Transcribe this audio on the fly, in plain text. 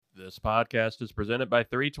This podcast is presented by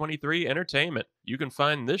 323 Entertainment. You can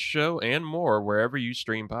find this show and more wherever you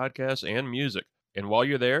stream podcasts and music. And while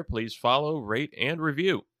you're there, please follow, rate, and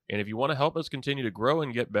review. And if you want to help us continue to grow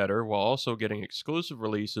and get better while also getting exclusive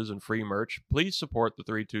releases and free merch, please support the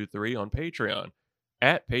 323 on Patreon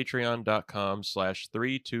at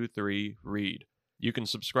patreon.com/323read. You can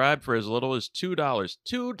subscribe for as little as $2.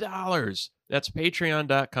 $2! That's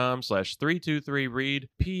patreon.com/323read,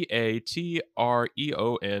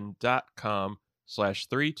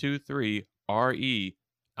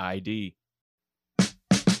 patreon.com/323REID.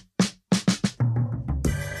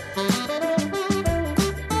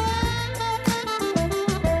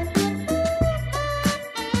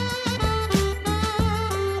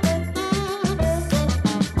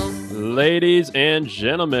 Ladies and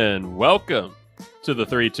gentlemen, welcome to the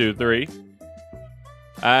 323.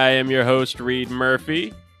 I am your host, Reid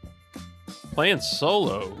Murphy, playing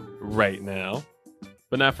solo right now,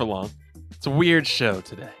 but not for long. It's a weird show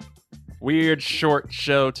today. Weird short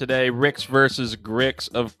show today. Ricks versus Gricks.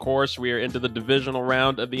 Of course, we are into the divisional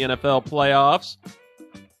round of the NFL playoffs.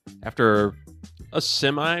 After a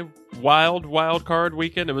semi-wild card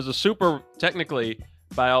weekend, it was a super, technically,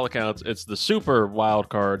 by all accounts, it's the super wild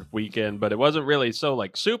card weekend, but it wasn't really so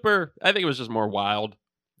like super. I think it was just more wild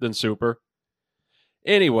than super.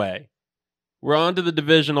 Anyway, we're on to the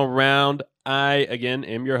divisional round. I, again,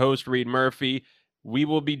 am your host, Reid Murphy. We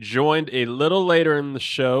will be joined a little later in the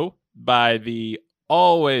show by the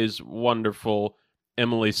always wonderful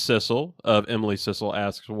Emily Cissell of Emily Cissell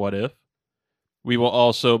Asks What If. We will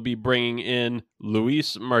also be bringing in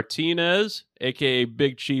Luis Martinez, a.k.a.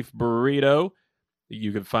 Big Chief Burrito.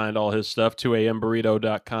 You can find all his stuff,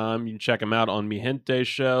 2amburrito.com. You can check him out on Mi Gente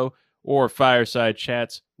Show or Fireside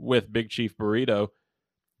Chats with Big Chief Burrito.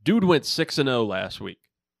 Dude went 6-0 last week.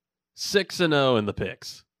 6-0 in the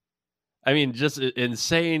picks. I mean, just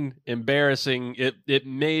insane, embarrassing. It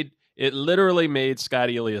literally made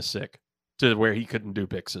Scotty Elias sick to where he couldn't do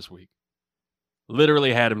picks this week.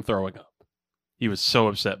 Literally had him throwing up. He was so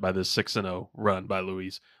upset by this 6-0 run by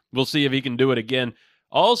Luis. We'll see if he can do it again.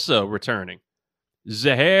 Also returning,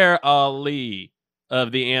 Zuhair Ali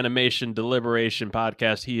of the Animation Deliberation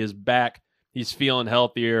podcast. He is back. He's feeling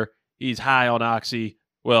healthier. He's high on Oxy.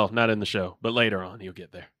 Well, not in the show, but later on he'll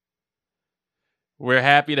get there. We're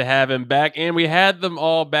happy to have him back, and we had them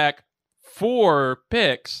all back for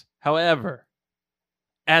picks. However,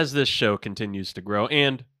 as this show continues to grow,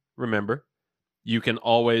 and remember, you can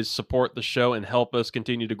always support the show and help us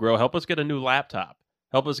continue to grow. Help us get a new laptop.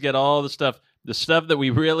 Help us get all the stuff that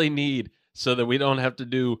we really need so that we don't have to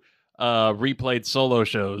do replayed solo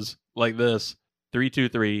shows like this.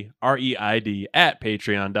 323REID at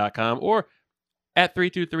patreon.com or at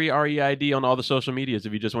 323REID on all the social medias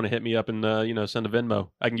if you just want to hit me up and send a Venmo.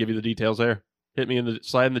 I can give you the details there. Hit me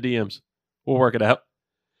slide in the DMs. We'll work it out.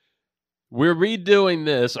 We're redoing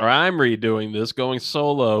this, or I'm redoing this, going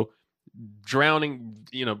solo, drowning,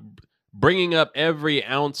 bringing up every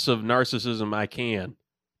ounce of narcissism I can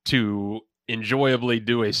to enjoyably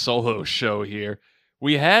do a solo show here.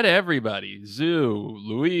 We had everybody, Zoo,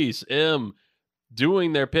 Luis, M,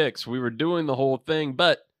 doing their picks. We were doing the whole thing,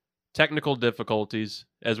 but technical difficulties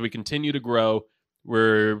as we continue to grow.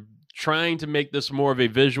 We're trying to make this more of a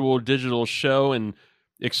visual, digital show and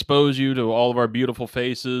expose you to all of our beautiful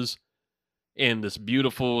faces and this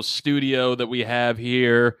beautiful studio that we have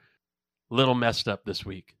here. Little messed up this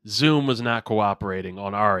week. Zoom was not cooperating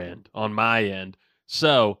on our end, on my end.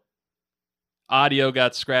 So audio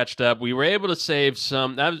got scratched up. We were able to save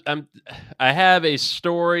some. I have a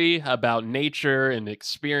story about nature and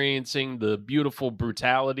experiencing the beautiful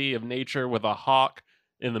brutality of nature with a hawk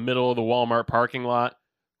in the middle of the Walmart parking lot.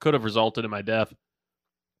 Could have resulted in my death.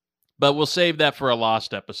 But we'll save that for a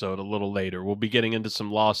Lost episode a little later. We'll be getting into some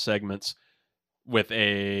Lost segments with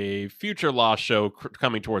a future Lost show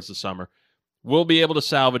coming towards the summer. We'll be able to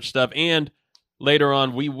salvage stuff, and later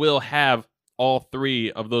on we will have all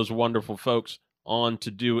three of those wonderful folks on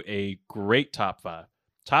to do a great top five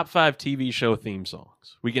TV show theme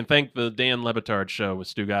songs. We can thank the Dan Le Batard show with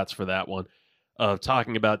Stu Gatz for that one, of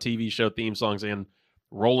talking about TV show theme songs, and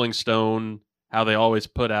Rolling Stone, how they always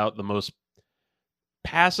put out the most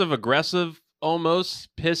passive-aggressive,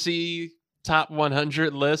 almost pissy top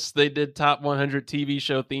 100 lists. They did top 100 TV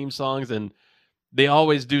show theme songs, and they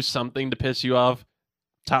always do something to piss you off.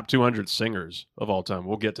 Top 200 singers of all time.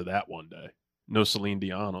 We'll get to that one day. No Celine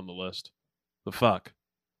Dion on the list. The fuck.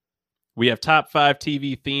 We have top 5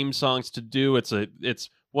 TV theme songs to do. It's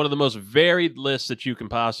one of the most varied lists that you can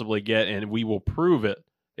possibly get, and we will prove it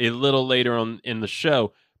a little later on in the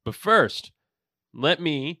show. But first, let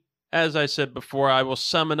me, as I said before, I will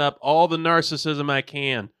summon up all the narcissism I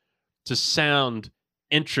can to sound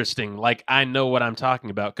interesting, like I know what I'm talking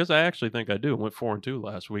about, because I actually think I do. Went 4-2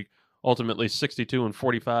 last week. Ultimately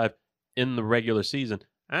 62-45 in the regular season.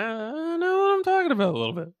 I know what I'm talking about a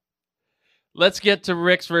little bit. Let's get to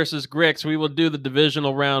Ricks versus Gricks. We will do the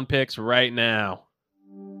divisional round picks right now.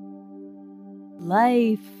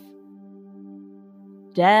 Life,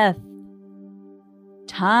 death,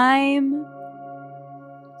 time,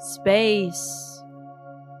 space.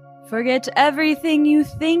 Forget everything you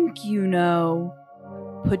think you know.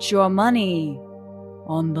 Put your money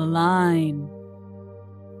on the line.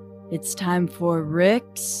 It's time for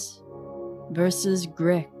Ricks versus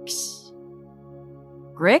Gricks.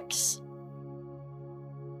 Gricks?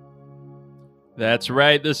 That's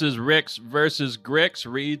right. This is Ricks versus Gricks.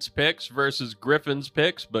 Reid's picks versus Griffin's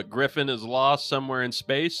picks, but Griffin is lost somewhere in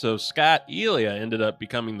space, so Scott Elia ended up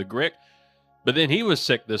becoming the Grick. But then he was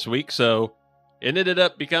sick this week, so it ended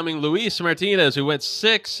up becoming Luis Martinez, who went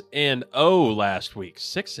 6-0 last week.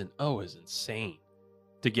 6-0 is insane.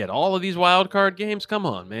 To get all of these wild card games, come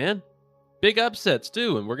on, man. Big upsets,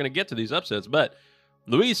 too, and we're going to get to these upsets. But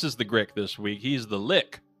Luis is the Grick this week. He's the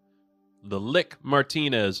Lick. The Lick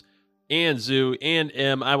Martinez and Zoo and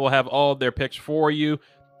M. I will have all of their picks for you.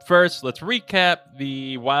 First, let's recap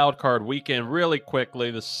the wild card weekend really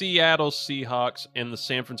quickly. The Seattle Seahawks and the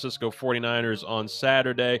San Francisco 49ers on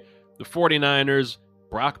Saturday. The 49ers,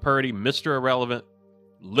 Brock Purdy, Mr. Irrelevant,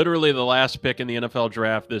 literally the last pick in the NFL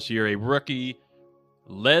draft this year, a rookie,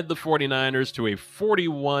 led the 49ers to a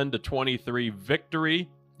 41-23 victory,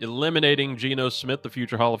 eliminating Geno Smith, the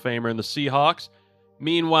future Hall of Famer, and the Seahawks.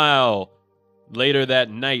 Meanwhile, later that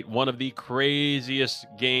night, one of the craziest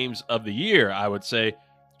games of the year, I would say,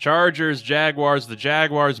 Chargers, Jaguars. The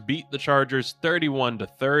Jaguars beat the Chargers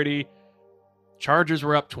 31-30. Chargers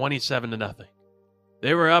were up 27-0.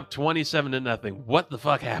 They were up 27-0. What the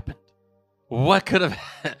fuck happened? What could have...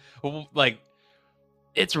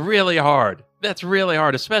 it's really hard. That's really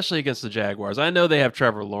hard, especially against the Jaguars. I know they have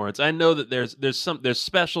Trevor Lawrence. I know that there's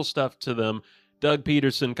special stuff to them. Doug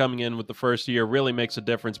Peterson coming in with the first year really makes a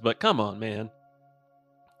difference, but come on, man.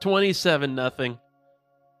 27-0.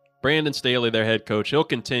 Brandon Staley, their head coach, he'll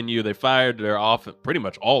continue. They fired pretty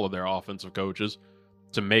much all of their offensive coaches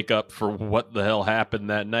to make up for what the hell happened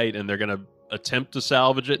that night, and they're going to attempt to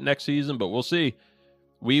salvage it next season, but we'll see.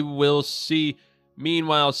 We will see.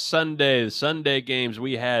 Meanwhile, Sunday games,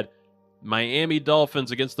 we had Miami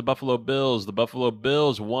Dolphins against the Buffalo Bills. The Buffalo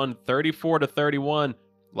Bills won 34-31. A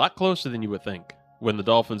lot closer than you would think when the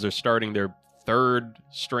Dolphins are starting their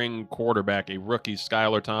third-string quarterback, a rookie,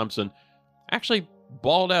 Skylar Thompson. Actually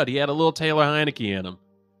balled out. He had a little Taylor Heineke in him.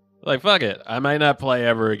 Like, fuck it. I might not play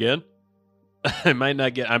ever again. I might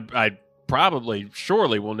not get... I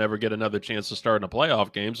surely will never get another chance to start in a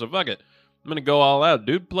playoff game, so fuck it. I'm going to go all out.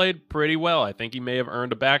 Dude played pretty well. I think he may have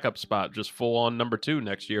earned a backup spot, just full-on number 2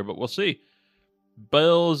 next year, but we'll see.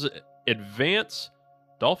 Bills advance.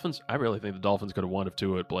 Dolphins, I really think the Dolphins could have won if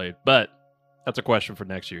Tua had played, but that's a question for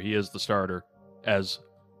next year. He is the starter, as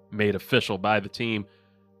made official by the team.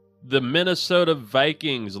 The Minnesota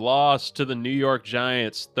Vikings lost to the New York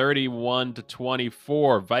Giants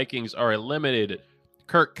 31-24. Vikings are eliminated.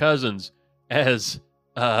 Kirk Cousins, as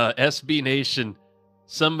SB Nation,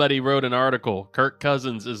 somebody wrote an article. Kirk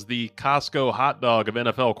Cousins is the Costco hot dog of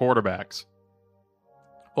NFL quarterbacks.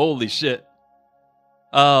 Holy shit.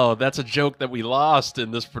 Oh, that's a joke that we lost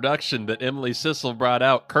in this production that Emily Cissell brought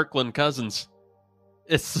out. Kirkland Cousins.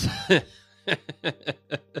 It's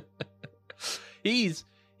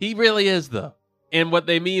he really is, though. And what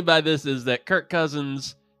they mean by this is that Kirk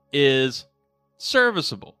Cousins is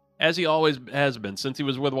serviceable, as he always has been since he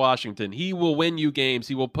was with Washington. He will win you games.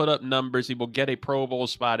 He will put up numbers. He will get a Pro Bowl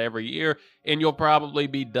spot every year, and you'll probably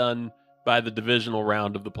be done by the divisional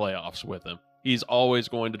round of the playoffs with him. He's always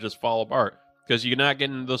going to just fall apart because you're not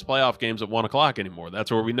getting those playoff games at 1 o'clock anymore. That's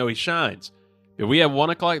where we know he shines. If we had 1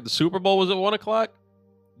 o'clock, the Super Bowl was at 1 o'clock,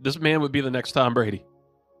 this man would be the next Tom Brady.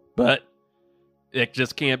 But it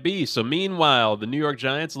just can't be. So meanwhile, the New York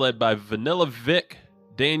Giants, led by Vanilla Vic,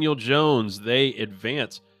 Daniel Jones, they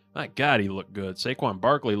advance. My God, he looked good. Saquon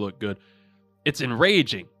Barkley looked good. It's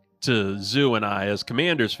enraging to Zoo and I as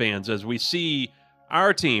Commanders fans as we see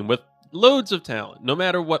our team with loads of talent, no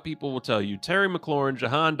matter what people will tell you. Terry McLaurin,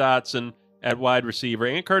 Jahan Dotson at wide receiver,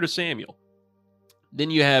 and Curtis Samuel. Then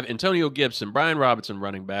you have Antonio Gibson, Brian Robinson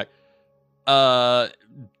running back.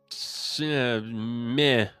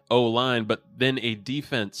 Meh O-line, but then a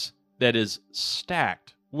defense that is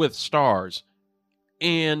stacked with stars.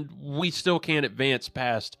 And we still can't advance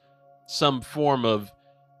past some form of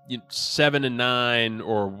 7-9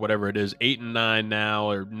 or whatever it is, 8-9 now,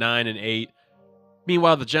 or 9-8.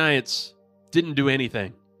 Meanwhile, the Giants didn't do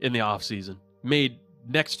anything in the offseason. Made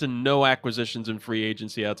next to no acquisitions in free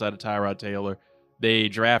agency outside of Tyrod Taylor. They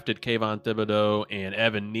drafted Kayvon Thibodeau and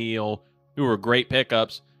Evan Neal, who were great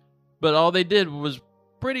pickups. But all they did was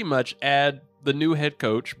pretty much add the new head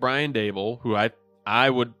coach, Brian Daboll, who I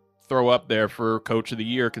would throw up there for Coach of the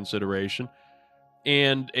Year consideration,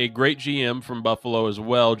 and a great GM from Buffalo as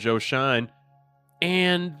well, Joe Shine,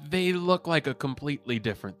 and they look like a completely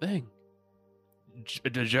different thing.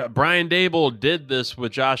 Brian Daboll did this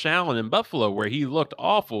with Josh Allen in Buffalo, where he looked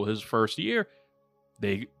awful his first year.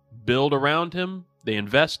 They build around him, they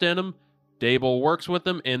invest in him, Daboll works with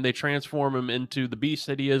him, and they transform him into the beast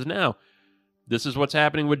that he is now. This is what's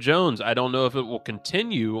happening with Jones. I don't know if it will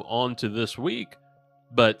continue on to this week,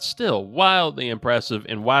 but still wildly impressive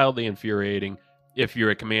and wildly infuriating if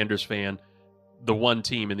you're a Commanders fan. The one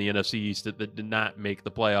team in the NFC East that did not make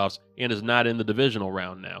the playoffs and is not in the divisional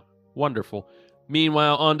round now. Wonderful.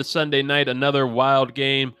 Meanwhile, on to Sunday night, another wild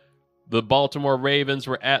game. The Baltimore Ravens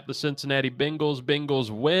were at the Cincinnati Bengals. Bengals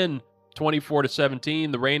win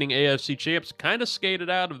 24-17. The reigning AFC champs kind of skated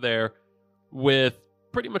out of there with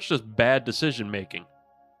pretty much just bad decision-making.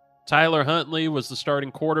 Tyler Huntley was the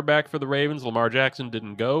starting quarterback for the Ravens. Lamar Jackson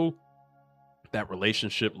didn't go. That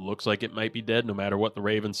relationship looks like it might be dead no matter what the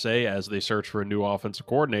Ravens say as they search for a new offensive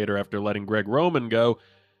coordinator after letting Greg Roman go.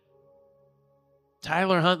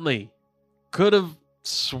 Tyler Huntley could have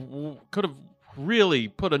really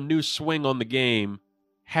put a new swing on the game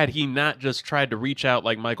had he not just tried to reach out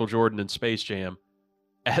like Michael Jordan in Space Jam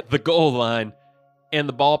at the goal line, and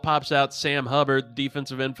the ball pops out. Sam Hubbard,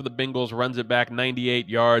 defensive end for the Bengals, runs it back 98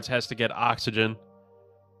 yards, has to get oxygen.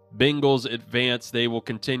 Bengals advance. They will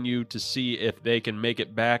continue to see if they can make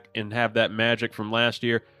it back and have that magic from last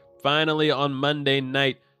year. Finally, on Monday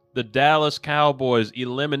night, the Dallas Cowboys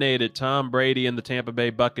eliminated Tom Brady and the Tampa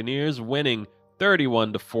Bay Buccaneers, winning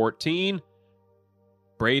 31-14.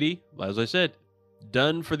 Brady, as I said,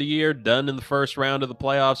 done for the year, done in the first round of the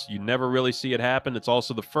playoffs. You never really see it happen. It's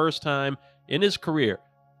also the first time in his career,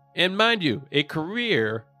 and mind you, a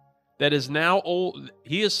career that is now old.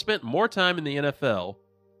 He has spent more time in the NFL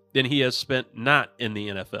than he has spent not in the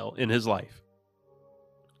NFL in his life.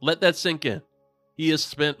 Let that sink in. He has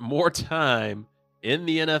spent more time in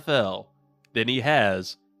the NFL than he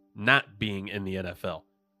has not being in the NFL.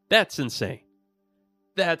 That's insane.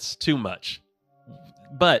 That's too much.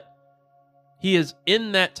 But he has,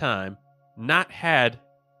 in that time, not had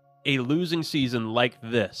a losing season like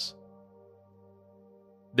this.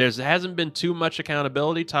 There hasn't been too much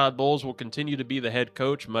accountability. Todd Bowles will continue to be the head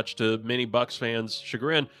coach, much to many Bucs fans'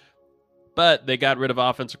 chagrin. But they got rid of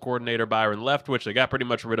offensive coordinator Byron Leftwich. They got pretty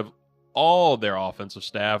much rid of all their offensive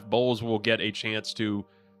staff. Bowles will get a chance to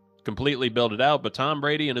completely build it out. But Tom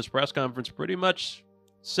Brady in his press conference pretty much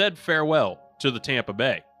said farewell to the Tampa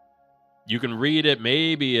Bay. You can read it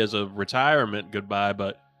maybe as a retirement goodbye,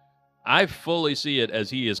 but I fully see it as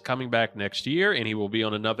he is coming back next year, and he will be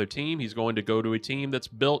on another team. He's going to go to a team that's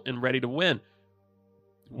built and ready to win.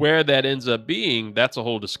 Where that ends up being, that's a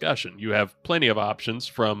whole discussion. You have plenty of options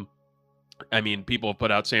from, people have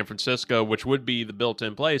put out San Francisco, which would be the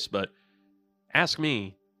built-in place, but ask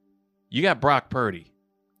me, you got Brock Purdy,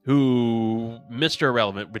 who, Mr.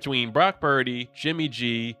 Irrelevant, between Brock Purdy, Jimmy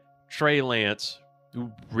G, Trey Lance,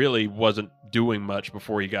 who really wasn't doing much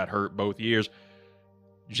before he got hurt both years.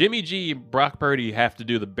 Jimmy G and Brock Purdy have to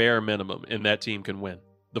do the bare minimum, and that team can win.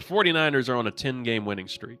 The 49ers are on a 10-game winning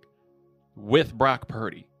streak with Brock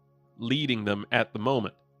Purdy leading them at the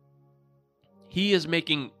moment. He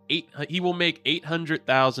will make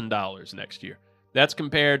 $800,000 next year. That's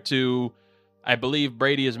compared to, I believe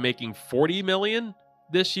Brady is making $40 million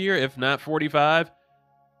this year, if not 45.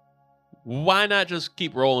 Why not just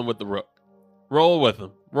keep rolling with the Rook? Roll with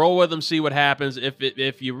them. Roll with them, see what happens.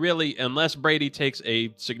 If you really, unless Brady takes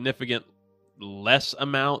a significant less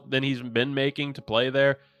amount than he's been making to play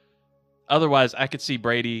there, otherwise I could see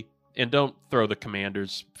Brady, and don't throw the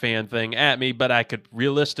Commanders fan thing at me, but I could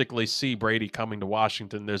realistically see Brady coming to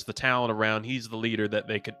Washington. There's the talent around. He's the leader that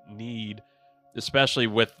they could need, especially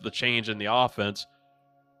with the change in the offense.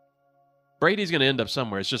 Brady's going to end up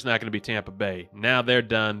somewhere. It's just not going to be Tampa Bay. Now they're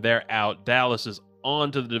done. They're out. Dallas is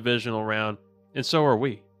on to the divisional round. And so are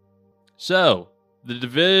we. So, the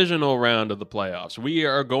divisional round of the playoffs. We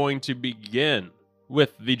are going to begin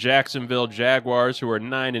with the Jacksonville Jaguars, who are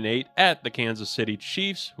 9-8, at the Kansas City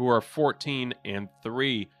Chiefs, who are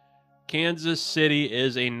 14-3. Kansas City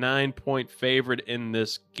is a 9-point favorite in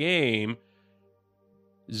this game.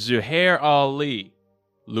 Zuhair Ali,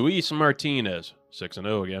 Luis Martinez,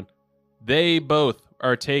 6-0 again. They both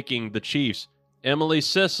are taking the Chiefs. Emily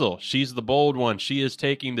Cissell, she's the bold one. She is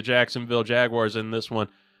taking the Jacksonville Jaguars in this one.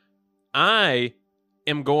 I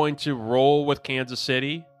am going to roll with Kansas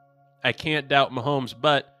City. I can't doubt Mahomes,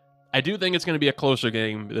 but I do think it's going to be a closer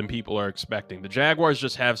game than people are expecting. The Jaguars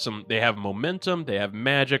just have they have momentum. They have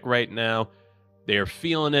magic right now. They are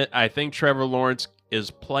feeling it. I think Trevor Lawrence is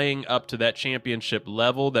playing up to that championship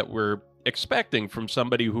level that we're expecting from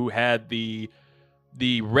somebody who had the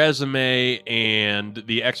resume and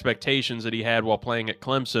the expectations that he had while playing at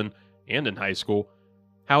Clemson and in high school.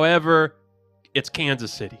 However, it's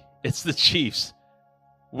Kansas City. It's the Chiefs.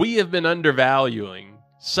 We have been undervaluing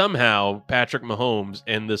somehow Patrick Mahomes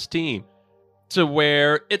and this team to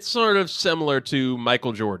where it's sort of similar to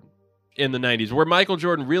Michael Jordan in the 90s, where Michael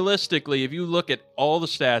Jordan, realistically, if you look at all the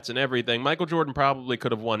stats and everything, Michael Jordan probably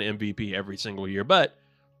could have won MVP every single year. But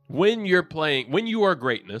when you are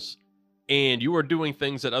greatness and you are doing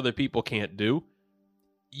things that other people can't do,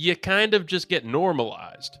 you kind of just get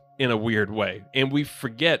normalized in a weird way. And we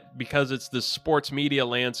forget, because it's this sports media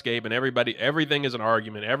landscape and everything is an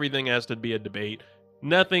argument. Everything has to be a debate.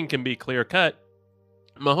 Nothing can be clear-cut.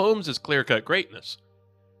 Mahomes is clear-cut greatness.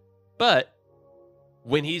 But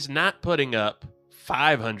when he's not putting up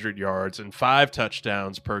 500 yards and 5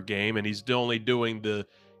 touchdowns per game, and he's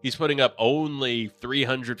putting up only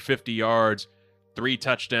 350 yards, 3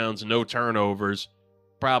 touchdowns, no turnovers,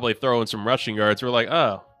 probably throwing some rushing yards, we're like,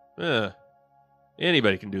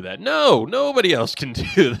 anybody can do that. No, nobody else can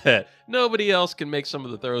do that. Nobody else can make some of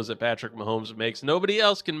the throws that Patrick Mahomes makes. Nobody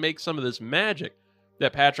else can make some of this magic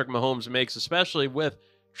that Patrick Mahomes makes, especially with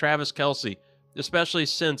Travis Kelce, especially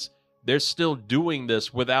since they're still doing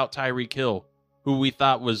this without Tyreek Hill, who we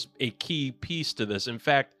thought was a key piece to this. In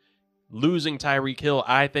fact, losing Tyreek Hill,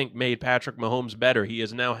 I think, made Patrick Mahomes better. He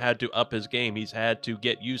has now had to up his game. He's had to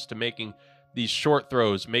get used to making these short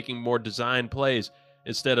throws, making more designed plays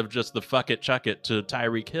instead of just the fuck it, chuck it to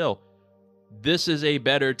Tyreek Hill. This is a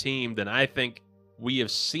better team than I think we have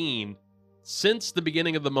seen since the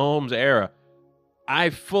beginning of the Mahomes era. I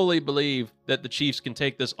fully believe that the Chiefs can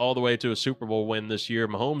take this all the way to a Super Bowl win this year.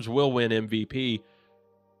 Mahomes will win MVP.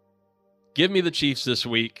 Give me the Chiefs this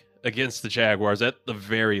week against the Jaguars at the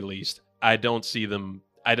very least. I don't see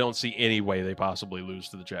any way they possibly lose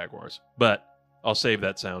to the Jaguars, but I'll save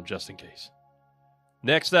that sound just in case.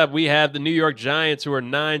 Next up, we have the New York Giants, who are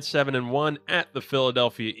 9-7-1 at the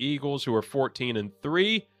Philadelphia Eagles, who are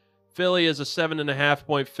 14-3. Philly is a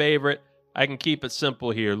 7.5-point favorite. I can keep it simple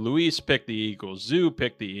here. Luis picked the Eagles. Zoo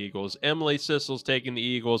picked the Eagles. Emily Cissell's taking the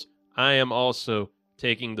Eagles. I am also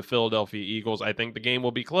taking the Philadelphia Eagles. I think the game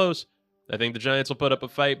will be close. I think the Giants will put up a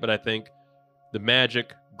fight, but I think the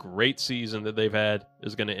magic, great season that they've had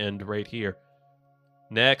is going to end right here.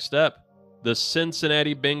 Next up, the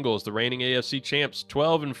Cincinnati Bengals, the reigning AFC champs,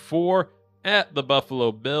 12-4 at the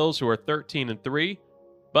Buffalo Bills, who are 13-3.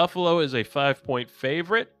 Buffalo is a 5-point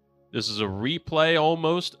favorite. This is a replay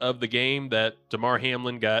almost of the game that Damar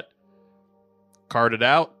Hamlin got carted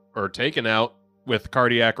out or taken out with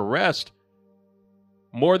cardiac arrest.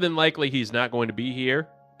 More than likely, he's not going to be here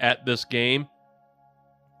at this game,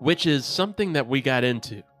 which is something that we got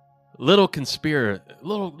into. Little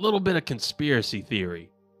bit of conspiracy theory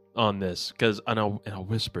on this, and I'll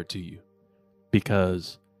whisper to you,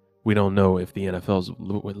 because we don't know if the NFL's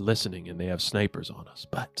listening and they have snipers on us,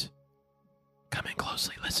 but come in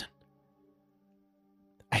closely, listen.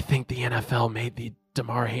 I think the NFL made the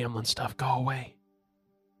Damar Hamlin stuff go away.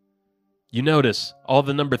 You notice all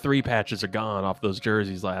the number 3 patches are gone off those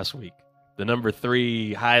jerseys last week. The number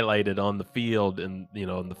 3 highlighted on the field and,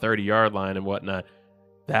 on the 30-yard line and whatnot,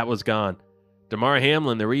 that was gone. Damar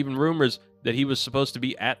Hamlin, there were even rumors that he was supposed to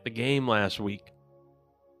be at the game last week,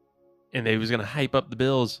 and he was going to hype up the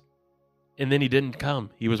Bills, and then he didn't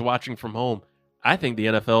come. He was watching from home. I think the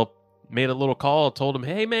NFL made a little call, told him,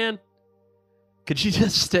 hey, man, could you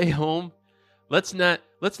just stay home? Let's not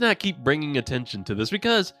keep bringing attention to this,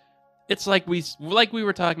 because it's like we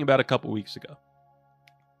were talking about a couple weeks ago.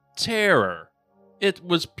 Terror. It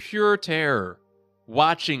was pure terror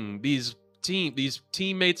watching these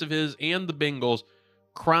teammates of his and the Bengals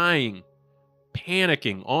crying,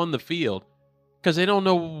 panicking on the field, because they don't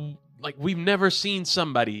know, we've never seen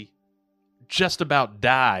somebody just about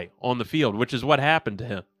die on the field, which is what happened to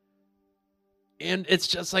him. And it's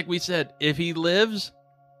just like we said, if he lives,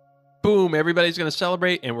 boom, everybody's going to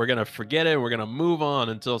celebrate, and we're going to forget it. We're going to move on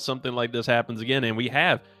until something like this happens again. And we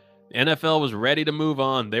have. The NFL was ready to move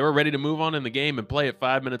on. They were ready to move on in the game and play it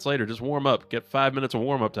 5 minutes later. Just warm up. Get 5 minutes of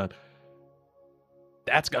warm-up time.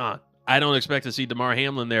 That's gone. I don't expect to see Damar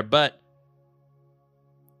Hamlin there, but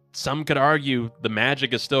some could argue the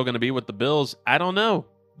magic is still going to be with the Bills. I don't know.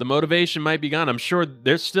 The motivation might be gone. I'm sure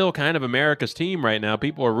they're still kind of America's team right now.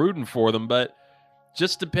 People are rooting for them, but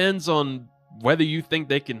just depends on whether you think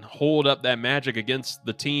they can hold up that magic against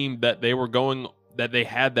the team that they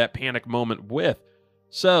had that panic moment with.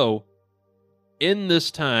 So, in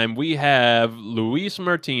this time, we have Luis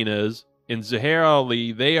Martinez and Zuhair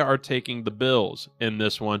Ali. They are taking the Bills in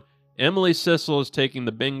this one. Emily Cissell is taking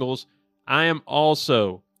the Bengals. I am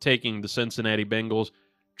also taking the Cincinnati Bengals.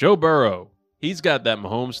 Joe Burrow, he's got that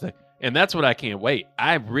Mahomes thing, and that's what I can't wait.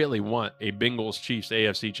 I really want a Bengals-Chiefs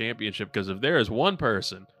AFC Championship, because if there is one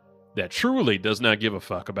person that truly does not give a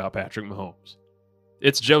fuck about Patrick Mahomes,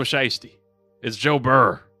 it's Joe Shiesty. It's Joe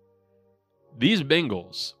Burr. These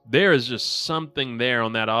Bengals, there is just something there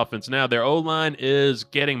on that offense. Now, their O-line is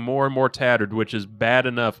getting more and more tattered, which is bad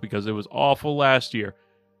enough because it was awful last year.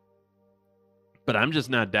 But I'm just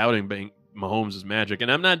not doubting Mahomes' magic.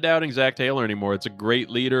 And I'm not doubting Zach Taylor anymore. It's a great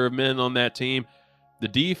leader of men on that team. The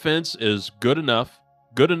defense is good enough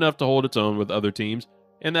to hold its own with other teams.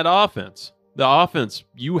 And that offense,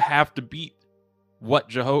 you have to beat what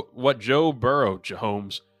Joe Burrow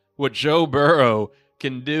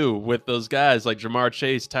can do with those guys like Jamar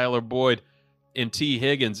Chase, Tyler Boyd, and T.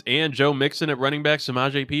 Higgins, and Joe Mixon at running back,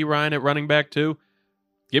 Samaje Perine at running back too.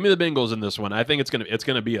 Give me the Bengals in this one. I think it's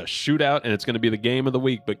gonna be a shootout, and it's gonna be the game of the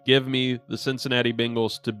week. But give me the Cincinnati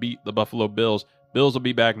Bengals to beat the Buffalo Bills. Bills will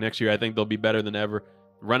be back next year. I think they'll be better than ever.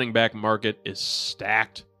 Running back market is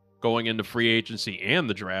stacked going into free agency and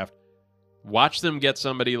the draft. Watch them get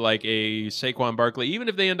somebody like a Saquon Barkley, even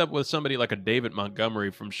if they end up with somebody like a David Montgomery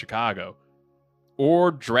from Chicago,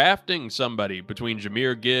 or drafting somebody between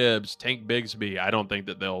Jahmyr Gibbs, Tank Bigsby. I don't think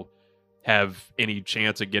that they'll have any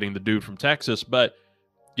chance at getting the dude from Texas, but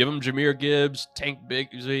give them Jahmyr Gibbs, Tank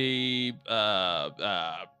Bigsby,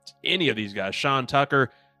 any of these guys, Sean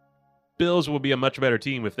Tucker. Bills will be a much better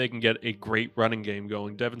team if they can get a great running game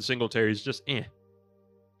going. Devin Singletary's just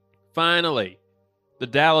Finally, the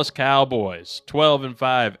Dallas Cowboys,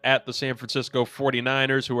 12-5 at the San Francisco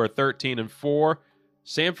 49ers, who are 13-4.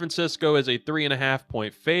 San Francisco is a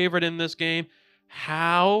 3.5-point favorite in this game.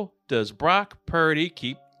 How does Brock Purdy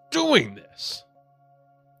keep doing this?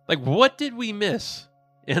 Like, what did we miss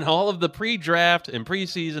in all of the pre-draft and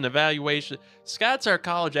preseason evaluation? Scott's our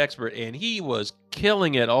college expert, and he was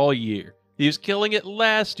killing it all year. He was killing it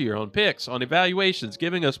last year on picks, on evaluations,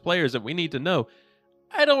 giving us players that we need to know.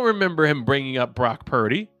 I don't remember him bringing up Brock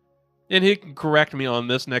Purdy, and he can correct me on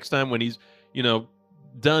this next time when he's,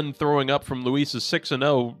 done throwing up from Luis's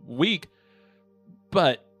 6-0 week.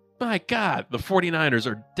 But, my God, the 49ers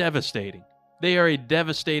are devastating. They are a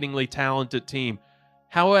devastatingly talented team.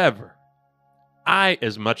 However,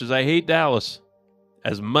 as much as I hate Dallas,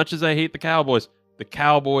 as much as I hate the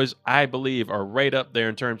Cowboys, I believe, are right up there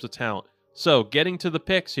in terms of talent. So, getting to the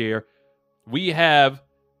picks here, we have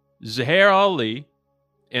Zuhair Ali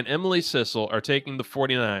and Emily Cissell are taking the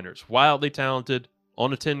 49ers. Wildly talented,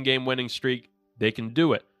 on a 10-game winning streak. They can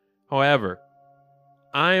do it. However,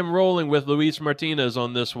 I am rolling with Luis Martinez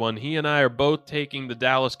on this one. He and I are both taking the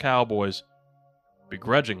Dallas Cowboys,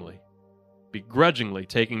 begrudgingly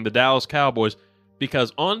taking the Dallas Cowboys,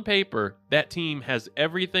 because on paper, that team has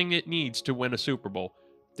everything it needs to win a Super Bowl.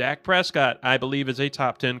 Dak Prescott, I believe, is a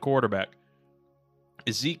top 10 quarterback.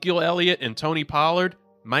 Ezekiel Elliott and Tony Pollard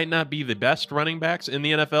might not be the best running backs in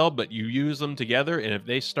the NFL, but you use them together, and if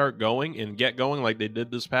they start going and get going like they did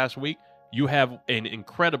this past week, you have an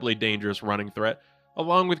incredibly dangerous running threat,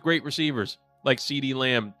 along with great receivers like CeeDee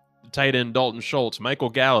Lamb, tight end Dalton Schultz. Michael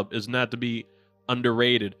Gallup is not to be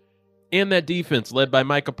underrated. And that defense led by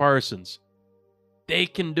Micah Parsons. They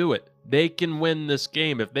can do it. They can win this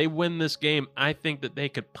game. If they win this game, I think that they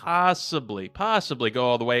could possibly go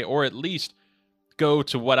all the way, or at least go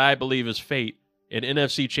to what I believe is fate, an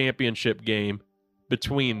NFC Championship game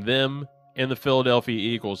between them and the Philadelphia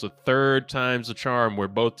Eagles. The third time's the charm, where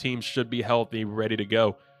both teams should be healthy, ready to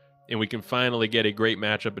go, and we can finally get a great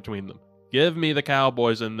matchup between them. Give me the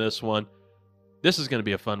Cowboys in this one. This is going to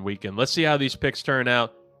be a fun weekend. Let's see how these picks turn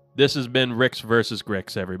out. This has been Ricks versus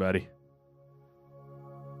Gricks, everybody.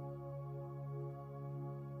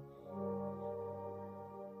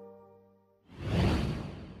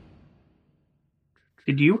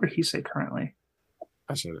 Did you or he say currently?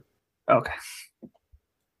 I said it. Okay.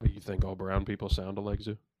 You think all brown people sound alike,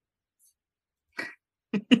 Zoo?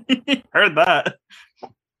 Heard that.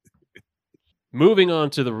 Moving on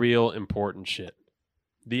to the real important shit.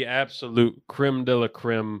 The absolute creme de la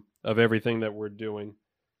creme of everything that we're doing.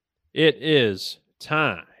 It is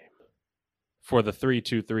time for the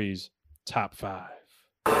 323's Top 5.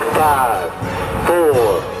 5,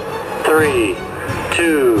 4, 3,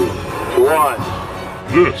 2, 1.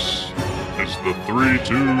 This is the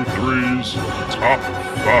 323's Top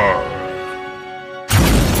 5.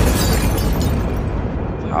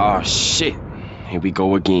 Oh, shit. Here we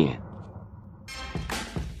go again.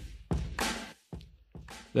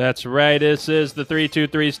 That's right. This is the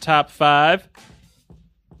 323's top 5.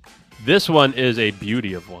 This one is a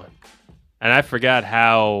beauty of one. And I forgot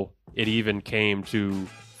how it even came to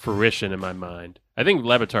fruition in my mind. I think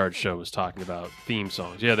Levitard's show was talking about theme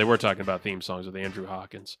songs. Yeah, they were talking about theme songs with Andrew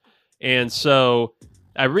Hawkins. And so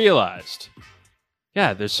I realized,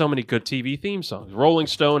 yeah, there's so many good TV theme songs. Rolling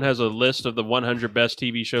Stone has a list of the 100 best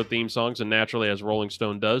TV show theme songs, and naturally, as Rolling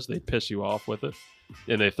Stone does, they piss you off with it.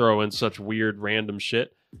 And they throw in such weird, random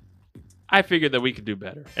shit. I figured that we could do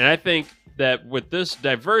better. And I think that with this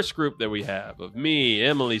diverse group that we have of me,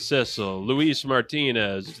 Emily Cissell, Luis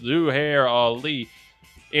Martinez, Zuhair Ali,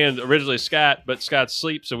 and originally Scott, but Scott's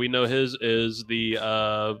sleep, so we know his is the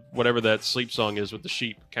whatever that sleep song is with the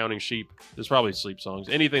sheep, counting sheep. There's probably sleep songs.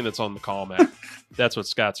 Anything that's on the Calm app. That's what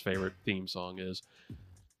Scott's favorite theme song is.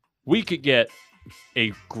 We could get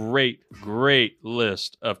a great, great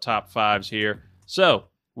list of top 5s here. So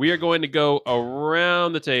we are going to go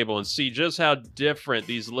around the table and see just how different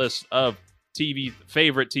these lists of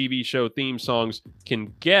favorite TV show theme songs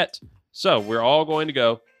can get. So we're all going to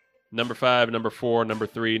go number 5, number 4, number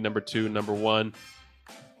 3, number 2, number 1.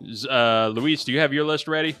 Luis, do you have your list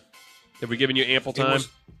ready? Have we given you ample time?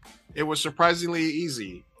 It was surprisingly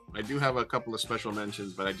easy. I do have a couple of special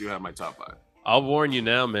mentions, but I do have my top 5. I'll warn you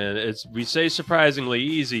now, man. We say surprisingly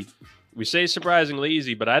easy. But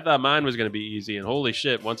I thought mine was going to be easy, and holy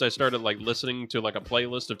shit, once I started listening to a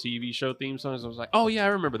playlist of TV show theme songs, I was like, oh yeah, I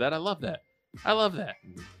remember that. I love that.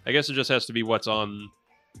 I guess it just has to be what's on,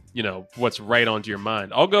 what's right onto your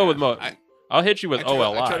mind. I'll go with I'll hit you with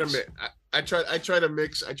OLIs. I try to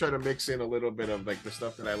mix in a little bit of the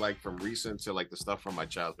stuff that I like from recent to the stuff from my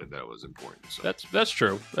childhood that was important. So that's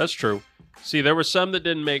true. See, there were some that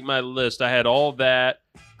didn't make my list. I had All That,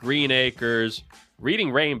 Green Acres,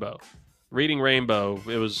 Reading Rainbow.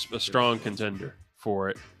 It was a strong contender for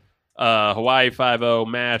it. Hawaii Five-0,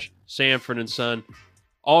 MASH, Sanford and Son,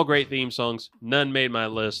 all great theme songs. None made my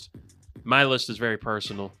list. My list is very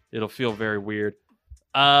personal. It'll feel very weird.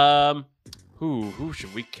 Who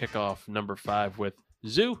should we kick off number 5 with?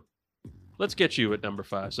 Zoo, let's get you at number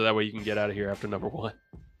 5, so that way you can get out of here after number 1.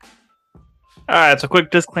 All right, so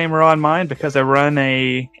quick disclaimer on mine, because I run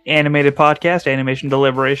a animated podcast, Animation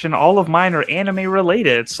Deliberation. All of mine are anime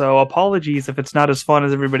related, so apologies if it's not as fun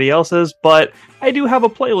as everybody else's, but I do have a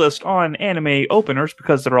playlist on anime openers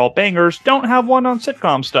because they're all bangers. Don't have one on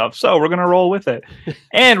sitcom stuff, so we're going to roll with it.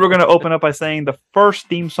 And we're going to open up by saying the first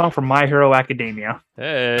theme song from My Hero Academia.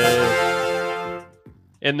 Hey.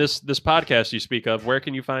 And this podcast you speak of, where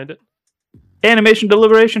can you find it? Animation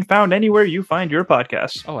Deliberation, found anywhere you find your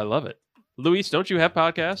podcasts. Oh, I love it. Luis, don't you have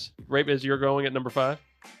podcasts right as you're going at number 5?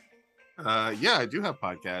 Yeah, I do have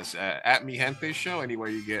podcasts at Mi Gente Show. Anywhere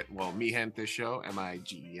you get, Mi Gente Show,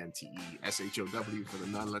 MIGENTESHOW for the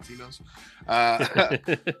non-Latinos.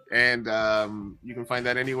 And you can find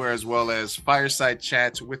that anywhere, as well as Fireside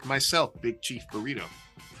Chats with myself, Big Chief Burrito.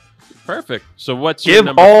 Perfect. So what's your Give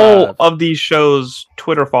number all 5? of these shows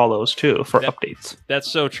Twitter follows too for updates. That's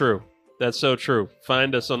so true.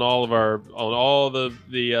 Find us on all the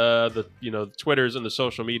Twitters and the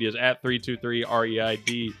social medias at 323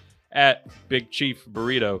 REID, at Big Chief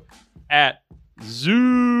Burrito, at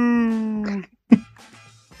Zoo,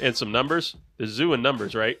 and some numbers. There's Zoo and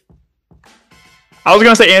numbers, right? I was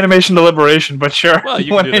gonna say Animation Deliberation, but sure. Well,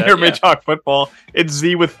 you when can do I that, hear me yeah. talk football, it's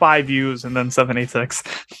Z with 5 U's and then 786.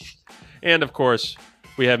 And of course,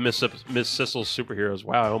 we have Miss Cissell's Superheroes.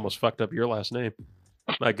 Wow, I almost fucked up your last name.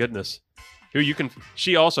 My goodness.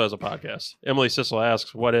 She also has a podcast. Emily Cissell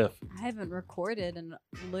asks, what if? I haven't recorded in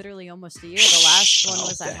literally almost a year. The last one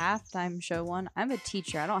was a halftime show one. I'm a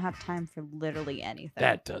teacher. I don't have time for literally anything.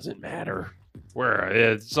 That doesn't matter.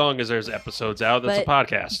 As long as there's episodes out, that's a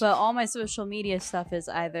podcast. But all my social media stuff is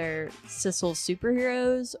either Cissell's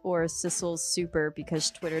Superheroes or Cissell's Super,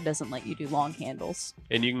 because Twitter doesn't let you do long handles.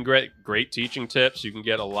 And you can get great teaching tips. You can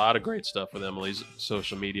get a lot of great stuff with Emily's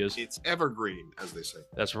social medias. It's evergreen, as they say.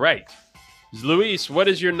 That's right. Luis, what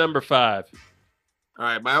is your number 5? All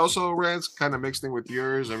right, my also reds kind of mixed in with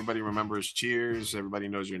yours. Everybody remembers Cheers. Everybody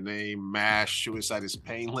knows your name. MASH, Suicide is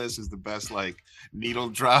Painless is the best needle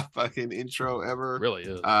drop fucking intro ever. It really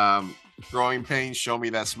is. Growing Pains, Show Me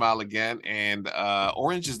That Smile Again, and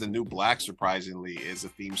Orange is the New Black, surprisingly, is a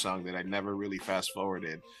theme song that I never really fast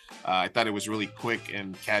forwarded. I thought it was really quick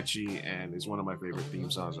and catchy, and is one of my favorite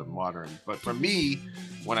theme songs of modern. But for me,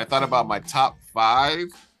 when I thought about my top 5,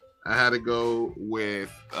 I had to go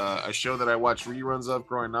with a show that I watched reruns of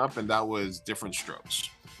growing up, and that was Different Strokes.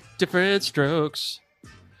 Different Strokes.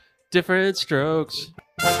 Different Strokes.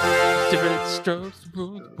 Different strokes to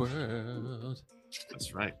rule the world.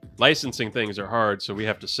 That's right. Licensing things are hard, so we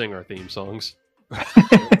have to sing our theme songs.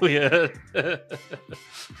 Yeah.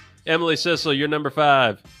 Emily Cissell, you're number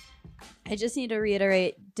 5. I just need to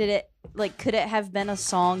reiterate, could it have been a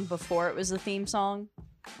song before it was a theme song?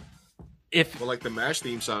 Well, like the MASH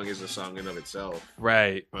theme song is a song in of itself.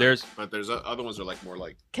 Right. But there's other ones that are like more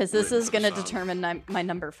like. Because this is going to determine my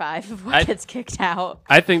number 5 of what gets kicked out.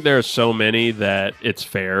 I think there are so many that it's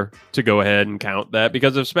fair to go ahead and count that,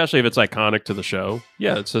 because especially if it's iconic to the show.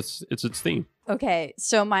 Yeah, it's its theme. Okay,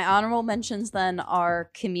 so my honorable mentions then are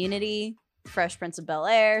Community, Fresh Prince of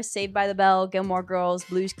Bel-Air, Saved by the Bell, Gilmore Girls,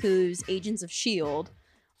 Blue's Clues, Agents of S.H.I.E.L.D.,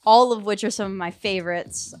 all of which are some of my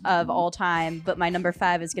favorites of all time, but my number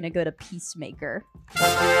 5 is going to go to Peacemaker.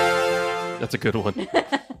 That's a good one.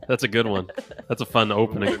 That's a good one. That's a fun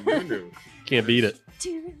opening. Can't beat it.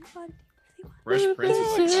 Fresh Prince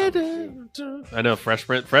is like too. I know, Fresh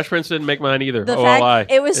Prince didn't make mine either. The OLI.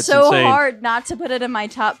 fact it was It's so insane. hard not to put it in my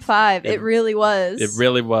top 5. It really was. It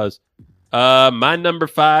really was. My number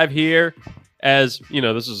 5 here, as you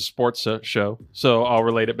know, this is a sports show, so I'll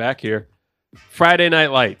relate it back here. Friday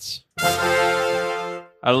Night Lights.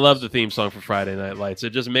 I love the theme song for Friday Night Lights. It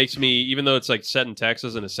just makes me, even though it's like set in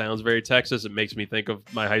Texas and it sounds very Texas, it makes me think of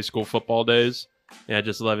my high school football days. Yeah, I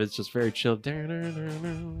just love it. It's just very chill. We're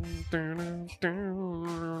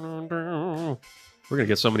gonna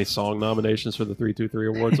get so many song nominations for the 323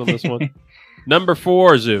 awards on this one. Number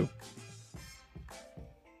 4, Zoo.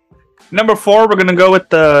 Number 4, we're going to go with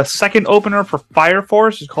the second opener for Fire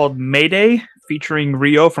Force. It's called Mayday, featuring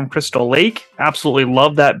Rio from Crystal Lake. Absolutely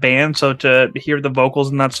love that band, so to hear the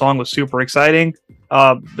vocals in that song was super exciting.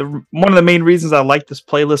 One of the main reasons I like this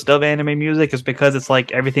playlist of anime music is because it's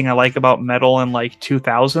like everything I like about metal and like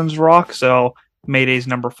 2000s rock, so Mayday's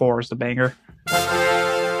number 4 is the banger.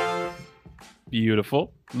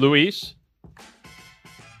 Beautiful. Luis?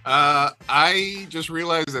 I just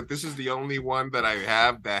realized that this is the only one that I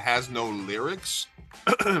have that has no lyrics.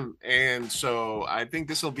 And so I think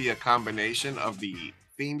this will be a combination of the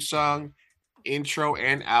theme song, intro,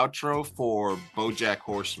 and outro for BoJack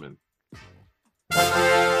Horseman.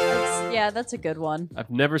 That's a good one. I've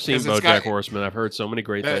never seen 'Cause it's BoJack got- Horseman. I've heard so many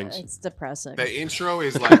great things. It's depressing. The intro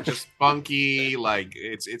is like just funky, like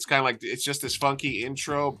it's kind of like it's just this funky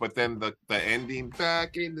intro, but then the ending.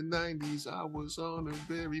 Back in the 90s, I was on a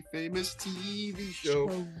very famous TV show.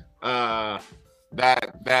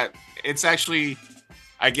 That it's actually,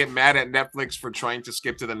 I get mad at Netflix for trying to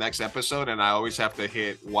skip to the next episode, and I always have to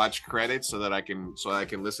hit watch credits so that I can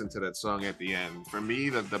listen to that song at the end. For me,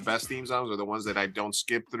 the best theme songs are the ones that I don't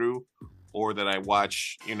skip through, or that I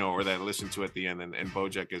watch, or that I listen to at the end. And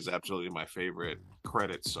BoJack is absolutely my favorite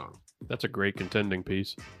credit song. That's a great contending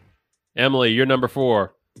piece. Emily, you're number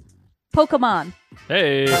 4. Pokemon.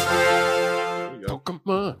 Hey. There you go.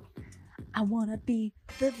 Pokemon. I want to be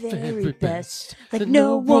the very best, like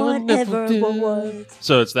no one ever was.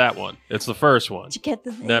 So it's that one. It's the first one. Did you get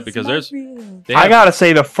the That because there's. they I have- gotta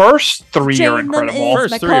say, the first 3 are Chain them incredible. is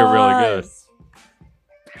First my 3 are really good. cause.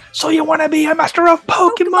 So you want to be a master of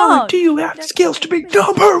Pokemon? Pokemon. Do you have the skills to be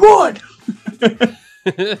number 1?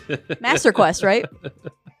 Master Quest, right?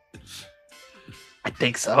 I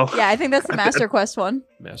think so. Yeah, I think that's the Master Quest one.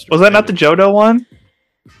 Master Was that not the Bender. Johto one?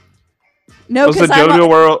 No, Was the because Johto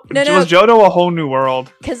world? No. Was Johto a whole new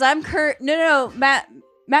world? Because I'm No.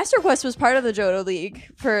 Master Quest was part of the Johto League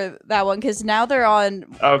for that one. Because now they're on.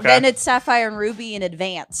 Okay. Then it's Sapphire and Ruby and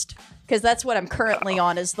Advanced. Because that's what I'm currently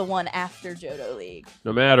on. Is the one after Johto League.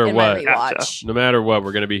 No matter In my what. rewatch. No matter what,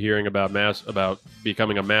 we're going to be hearing about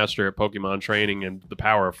becoming a master at Pokemon training and the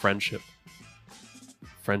power of friendship.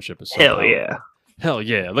 Friendship is so Hell powerful. yeah. Hell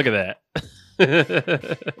yeah, look at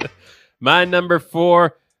that. My number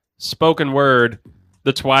 4, spoken word,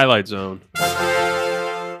 The Twilight Zone.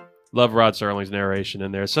 Love Rod Serling's narration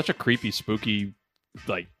in there. It's such a creepy, spooky,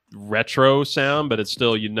 like retro sound, but it's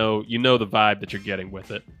still you know the vibe that you're getting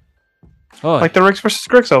with it. Oh, Like the Ricks vs.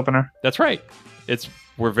 Gricks opener. that's right.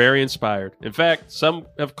 We're very inspired. In fact, some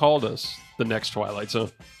have called us the next Twilight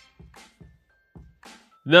Zone.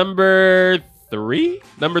 Number 3,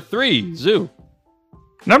 Zoo.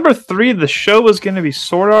 Number 3, the show was going to be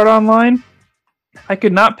Sword Art Online. I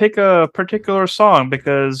could not pick a particular song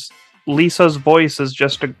because Lisa's voice is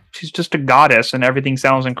she's just a goddess and everything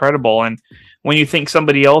sounds incredible. And when you think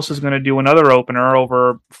somebody else is going to do another opener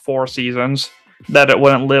over 4 seasons, that it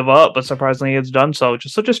wouldn't live up, but surprisingly it's done so.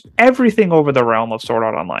 Just everything over the realm of Sword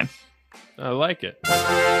Art Online. I like it.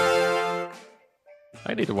 I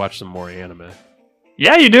need to watch some more anime.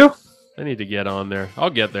 Yeah, you do. I need to get on there. I'll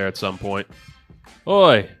get there at some point.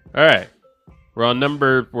 Oi. All right. We're on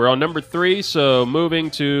number 3, so moving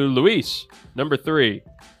to Luis, number 3.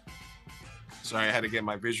 Sorry, I had to get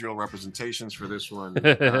my visual representations for this one.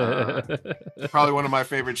 Probably one of my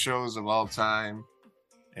favorite shows of all time.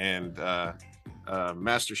 And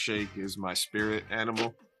Master Shake is my spirit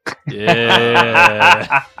animal.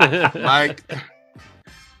 Yeah.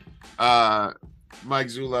 Mike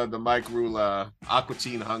Zula, the Mike Rula, Aqua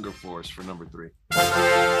Teen Hunger Force for number 3.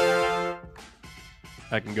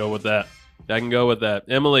 I can go with that.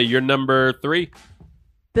 Emily, you're number 3.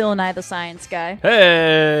 Bill Nye the Science Guy.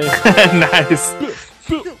 Hey. Nice.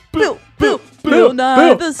 Bill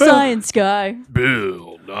Nye the Science Guy.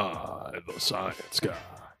 Bill Nye the Science Guy.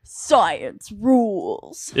 Science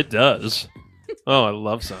rules. It does. Oh, I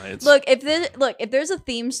love science. Look, if there's a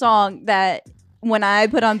theme song that when I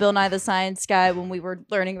put on Bill Nye the Science Guy when we were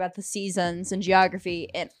learning about the seasons and geography,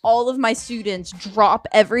 and all of my students drop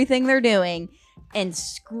everything they're doing and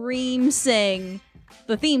scream sing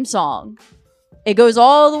the theme song. It goes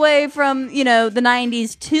all the way from, the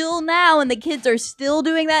 90s till now, and the kids are still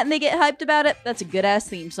doing that and they get hyped about it. That's a good-ass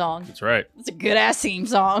theme song. That's right. It's a good-ass theme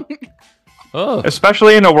song. Oh.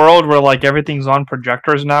 Especially in a world where like everything's on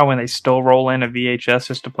projectors now, when they still roll in a VHS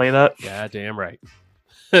just to play that. Yeah, damn right.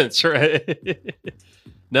 That's right.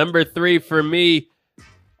 Number 3 for me,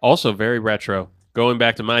 also very retro. Going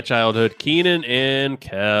back to my childhood, Keenan and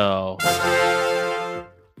Kel.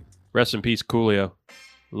 Rest in peace, Coolio.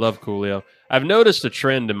 Love Coolio. I've noticed a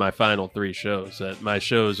trend in my final 3 shows, that my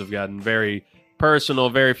shows have gotten very personal,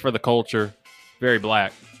 very for the culture, very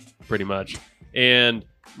black, pretty much. And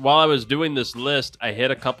while I was doing this list, I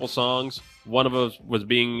hit a couple songs. One of them was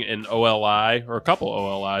being an OLI, or a couple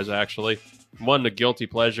OLIs, actually. One, a guilty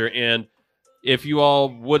pleasure. And if you all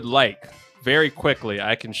would like, very quickly,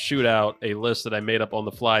 I can shoot out a list that I made up on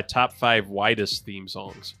the fly, top 5 whitest theme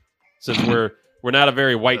songs. Since we're not a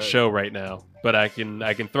very white show right now, but I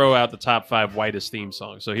can throw out the top 5 whitest theme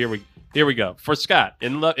songs. So here we go. For Scott,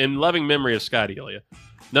 in loving memory of Scott Elia.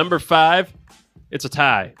 Number 5, it's a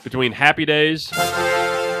tie between Happy Days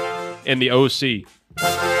and the OC.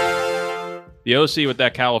 The OC with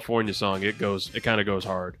that California song, it kind of goes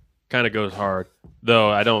hard. Though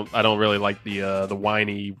I don't really like the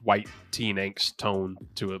whiny white teen angst tone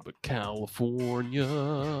to it, but California.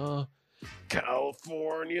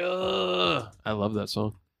 I love that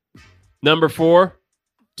song. Number 4,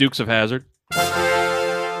 Dukes of Hazzard.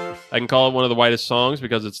 I can call it one of the whitest songs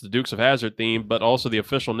because it's the Dukes of Hazzard theme, but also the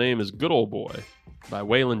official name is Good Old Boy by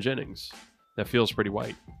Waylon Jennings. That feels pretty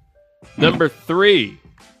white. Number 3,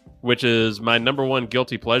 which is my number 1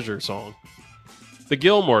 guilty pleasure song, the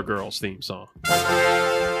Gilmore Girls theme song.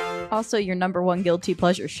 Also, your number 1 guilty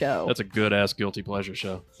pleasure show. That's a good-ass guilty pleasure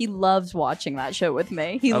show. He loves watching that show with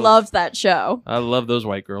me. He loves that show. I love those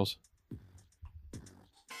white girls.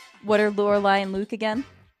 What are Lorelai and Luke again?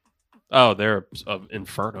 Oh, they're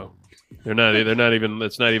inferno. They're not even.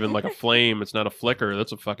 It's not even like a flame. It's not a flicker.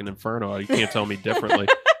 That's a fucking inferno. You can't tell me differently.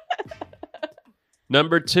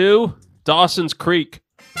 Number 2, Dawson's Creek.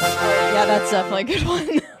 Yeah, that's definitely a good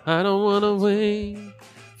one. I don't want to wait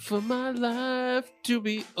for my life to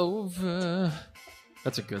be over.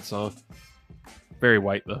 That's a good song. Very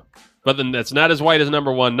white, though. But then that's not as white as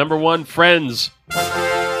number 1. Number 1, Friends.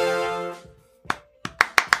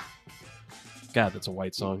 God, that's a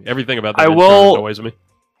white song. Everything about that annoys me.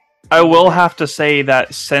 I will have to say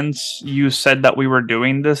that since you said that we were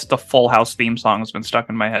doing this, the Full House theme song has been stuck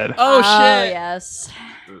in my head. Oh, shit. Yes.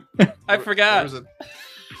 I forgot.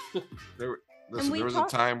 There was a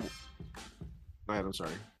time... Go ahead, I'm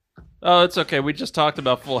sorry. Oh, it's okay. We just talked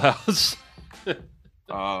about Full House.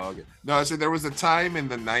 Oh, okay. No, I said there was a time in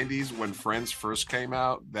the 90s when Friends first came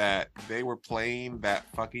out that they were playing that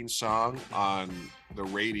fucking song on the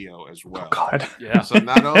radio as well. Oh, God. Yeah. So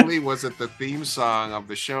not only was it the theme song of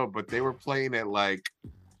the show, but they were playing it like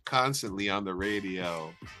constantly on the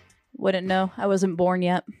radio. Wouldn't know. I wasn't born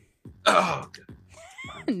yet. Oh,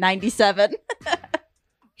 97.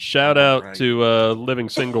 Shout out to Living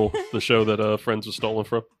Single, the show that Friends was stolen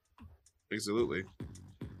from. Absolutely.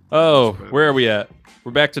 Oh, where are we at?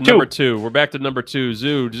 We're back to number 2. We're back to number 2.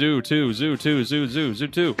 Zoo 2.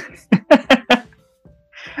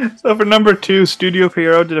 So for number 2, Studio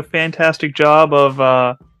Pierrot did a fantastic job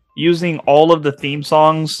of using all of the theme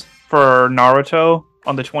songs for Naruto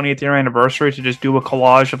on the 20th year anniversary to just do a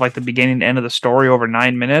collage of like the beginning and end of the story over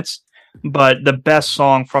 9 minutes. But the best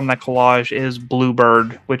song from that collage is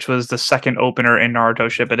Bluebird, which was the second opener in Naruto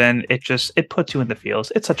Shippuden. It puts you in the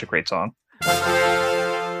feels. It's such a great song.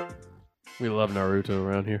 We love Naruto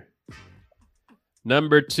around here.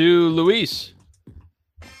 Number 2, Luis.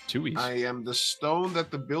 Twoies. I am the stone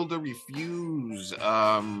that the builder refused.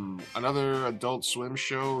 Another Adult Swim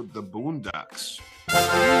show, The Boondocks.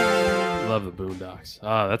 Love the Boondocks.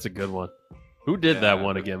 Ah, that's a good one. Who did that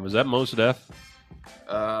one again? Was that Mos Def?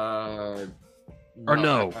 Or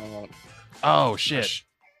no. Oh shit.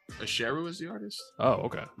 Asheru is the artist. Oh,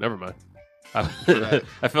 okay. Never mind. I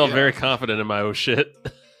felt very confident in my oh shit.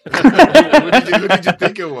 Who did you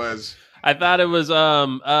think it was? I thought it was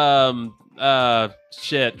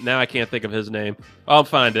shit. Now I can't think of his name. I'll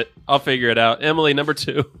find it. I'll figure it out. Emily, number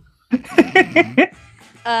 2.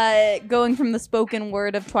 Going from the spoken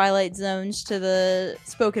word of Twilight Zones to the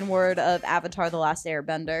spoken word of Avatar: The Last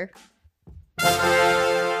Airbender.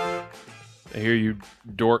 I hear you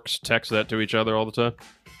dorks text that to each other all the time.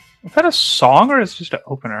 Is that a song or is it just an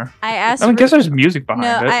opener? I asked. I guess there's music behind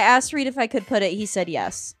it. I asked Reid if I could put it. He said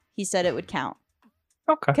yes. He said it would count.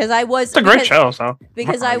 Okay. Because I was. It's a great show, so.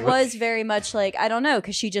 Because I was very much like, I don't know,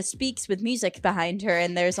 because she just speaks with music behind her,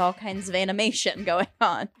 and there's all kinds of animation going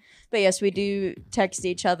on. But yes, we do text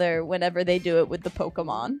each other whenever they do it with the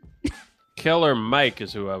Pokemon. Killer Mike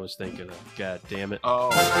is who I was thinking of. God damn it.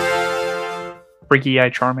 Oh. Freaky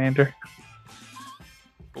Eye Charmander.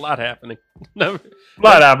 A lot happening.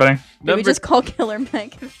 Happening. Did we just call Killer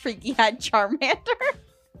Mike a Freaky Eyed Charmander?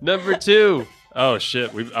 Number 2. Oh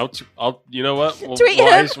shit! I'll you know what? We'll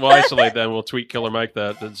isolate that. And we'll tweet Killer Mike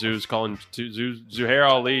that Zoo's calling Zuhair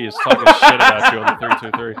Ali is talking shit about you on the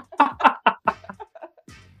 323.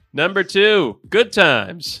 Number 2, Good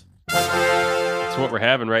Times. That's what we're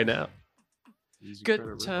having right now.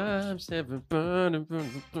 Good times.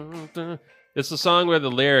 It's the song where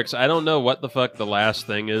the lyrics, I don't know what the fuck the last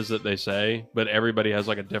thing is that they say, but everybody has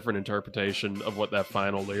like a different interpretation of what that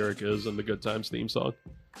final lyric is in the Good Times theme song.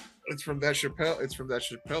 It's from that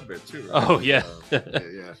Chappelle bit too. Right? Oh yeah.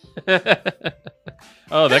 Yeah.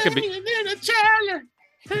 Oh, that could be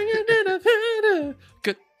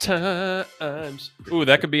Good Times. Ooh,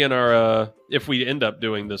 that could be in our if we end up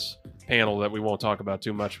doing this panel that we won't talk about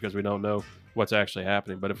too much because we don't know what's actually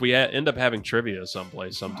happening. But if we end up having trivia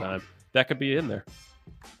someplace sometime, that could be in there.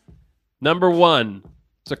 Number 1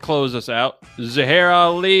 to close us out, Zuhair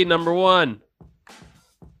Ali, number 1.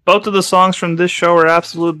 Both of the songs from this show are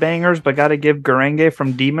absolute bangers, but gotta give Gurenge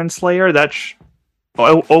from Demon Slayer. That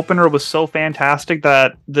opener was so fantastic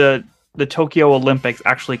that the Tokyo Olympics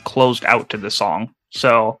actually closed out to this song.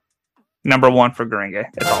 So, number 1 for Gurenge.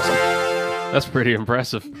 It's awesome. That's pretty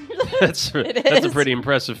impressive. That's a pretty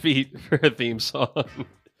impressive feat for a theme song.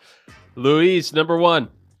 Luis, number 1.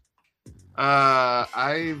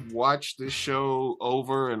 I've watched this show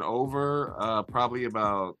over and over.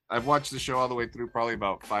 I've watched the show all the way through probably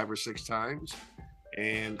about 5 or 6 times,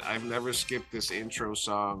 and I've never skipped this intro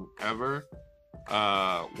song ever.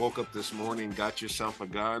 Woke up this morning, got yourself a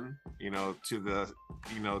gun, to the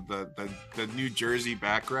New Jersey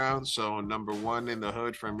background. So number 1 in the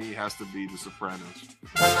hood for me has to be The Sopranos.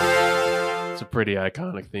 It's a pretty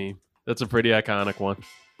iconic theme. That's a pretty iconic one.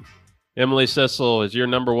 Emily Cissell, is your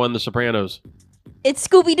number 1 The Sopranos? It's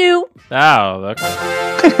Scooby-Doo. Oh,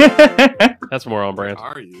 okay. That's more on brand.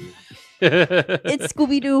 Where are you? It's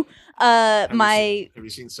Scooby-Doo. Have you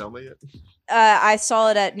seen Selma yet? I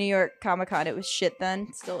saw it at New York Comic Con. It was shit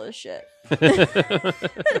then. Still is shit.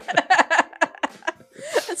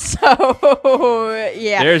 So,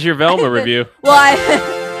 yeah. There's your Velma review.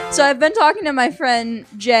 So I've been talking to my friend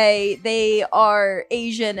Jay. They are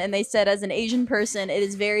Asian, and they said as an Asian person, it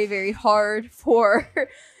is very, very hard for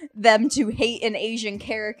them to hate an Asian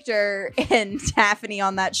character, and Daphne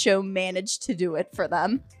on that show managed to do it for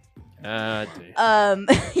them.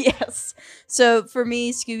 Yes. So for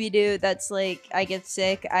me, Scooby-Doo, that's like, I get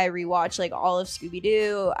sick. I rewatch like all of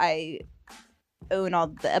Scooby-Doo. I own all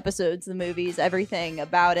the episodes, the movies, everything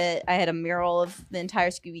about it. I had a mural of the entire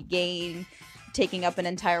Scooby gang, taking up an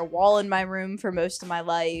entire wall in my room for most of my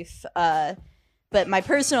life. But my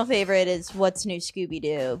personal favorite is What's New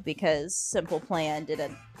Scooby-Doo, because Simple Plan did a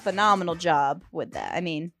phenomenal job with that. I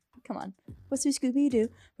mean, come on. What's New Scooby-Doo?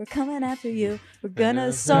 We're coming after you. We're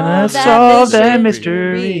gonna solve that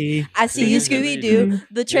mystery. I see you, Scooby-Doo.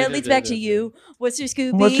 The trail leads back to you. What's your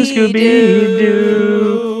Scooby-Doo? What's your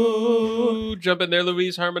Scooby-Doo? Jump in there,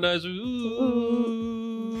 Louise. Harmonize.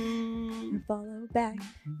 Follow back.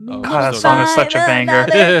 Oh, God, that song is such a banger.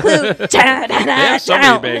 They have so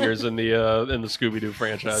many bangers in the Scooby-Doo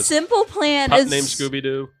franchise. Simple Plan Pup is named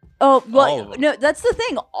Scooby-Doo. Oh, well, no, that's the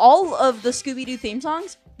thing. All of the Scooby-Doo theme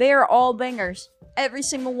songs, they are all bangers. Every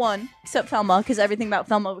single one, except Thelma, because everything about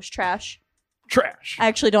Thelma was trash. Trash. I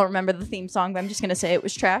actually don't remember the theme song, but I'm just going to say it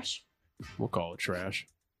was trash. We'll call it trash.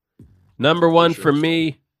 Number 1 for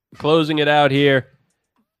me, closing it out here,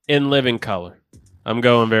 In Living Color. I'm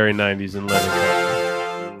going very 90s in living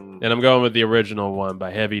color. And I'm going with the original one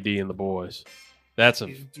by Heavy D and the Boys. That's a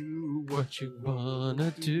do what you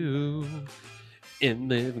wanna do in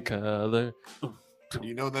living color.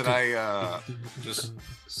 You know that I just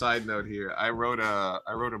side note here. I wrote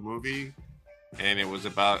a movie, and it was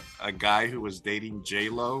about a guy who was dating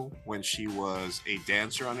J-Lo when she was a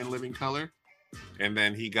dancer on In Living Color, and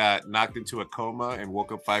then he got knocked into a coma and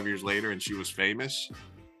woke up 5 years later, and she was famous.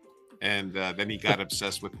 And then he got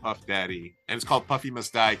obsessed with Puff Daddy, and it's called Puffy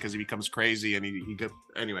Must Die because he becomes crazy, and he got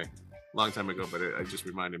anyway. Long time ago, but it just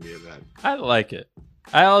reminded me of that. I like it.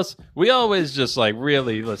 We always just like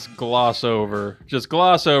really let's gloss over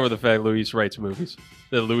the fact Luis writes movies.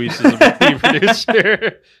 That Luis is a movie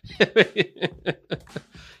producer.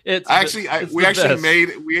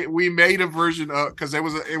 We made a version of, because it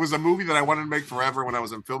was a movie that I wanted to make forever when I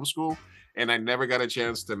was in film school, and I never got a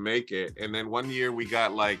chance to make it. And then one year we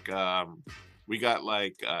got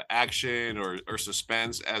action or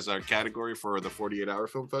suspense as our category for the 48-hour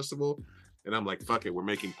film festival, and I'm like, fuck it, we're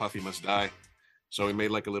making Puffy Must Die. So we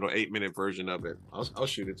made like a little 8-minute version of it. I'll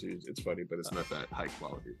shoot it to you. It's funny, but it's not that high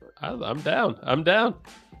quality. But I'm down.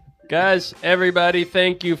 Guys, everybody,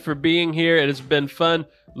 thank you for being here. It has been fun.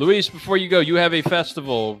 Luis, before you go, you have a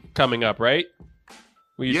festival coming up, right?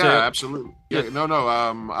 Absolutely. Yeah, no.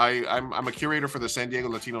 I'm a curator for the San Diego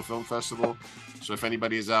Latino Film Festival. So if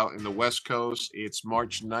anybody is out in the West Coast, it's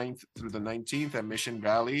March 9th through the 19th at Mission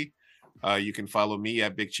Valley. You can follow me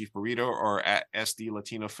at Big Chief Burrito or at SD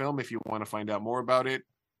Latino Film if you want to find out more about it.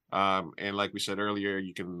 And like we said earlier,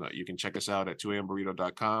 you can check us out at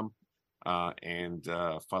 2amburrito.com and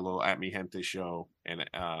follow at Mi Gente Show, and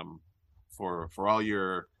for all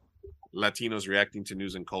your Latinos reacting to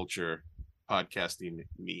news and culture podcasting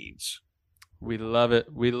needs. We love it.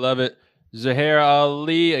 Zuhair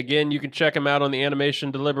Ali, again, you can check him out on the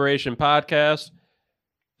Animation Deliberation podcast.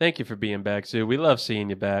 Thank you for being back, Zoo. We love seeing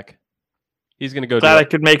you back. He's gonna go. Glad I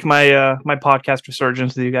could make my my podcast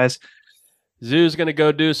resurgence with you guys. Zoo's gonna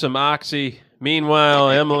go do some Oxy.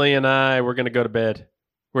 Meanwhile, Emily and we're gonna go to bed.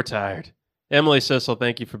 We're tired. Emily, Cissell,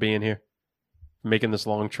 thank you for being here, making this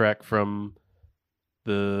long trek from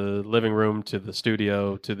the living room to the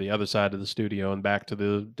studio, to the other side of the studio, and back to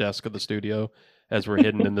the desk of the studio as we're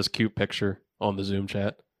hidden in this cute picture on the Zoom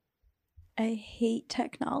chat. I hate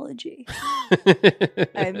technology.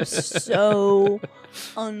 I'm so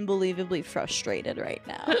unbelievably frustrated right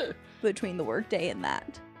now between the workday and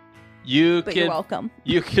that. You're welcome.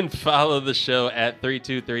 You can follow the show at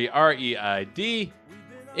 323 REID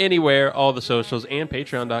anywhere, all the socials, and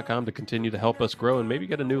patreon.com to continue to help us grow and maybe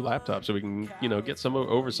get a new laptop so we can, get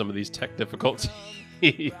over some of these tech difficulties.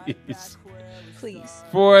 Please.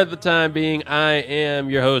 For the time being, I am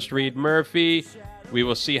your host, Reid Murphy. We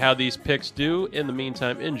will see how these picks do. In the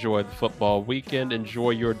meantime, enjoy the football weekend.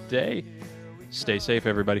 Enjoy your day. Stay safe,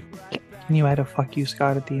 everybody. Can you add a fuck you,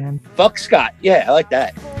 Scott, at the end? Fuck Scott. Yeah, I like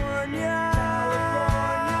that.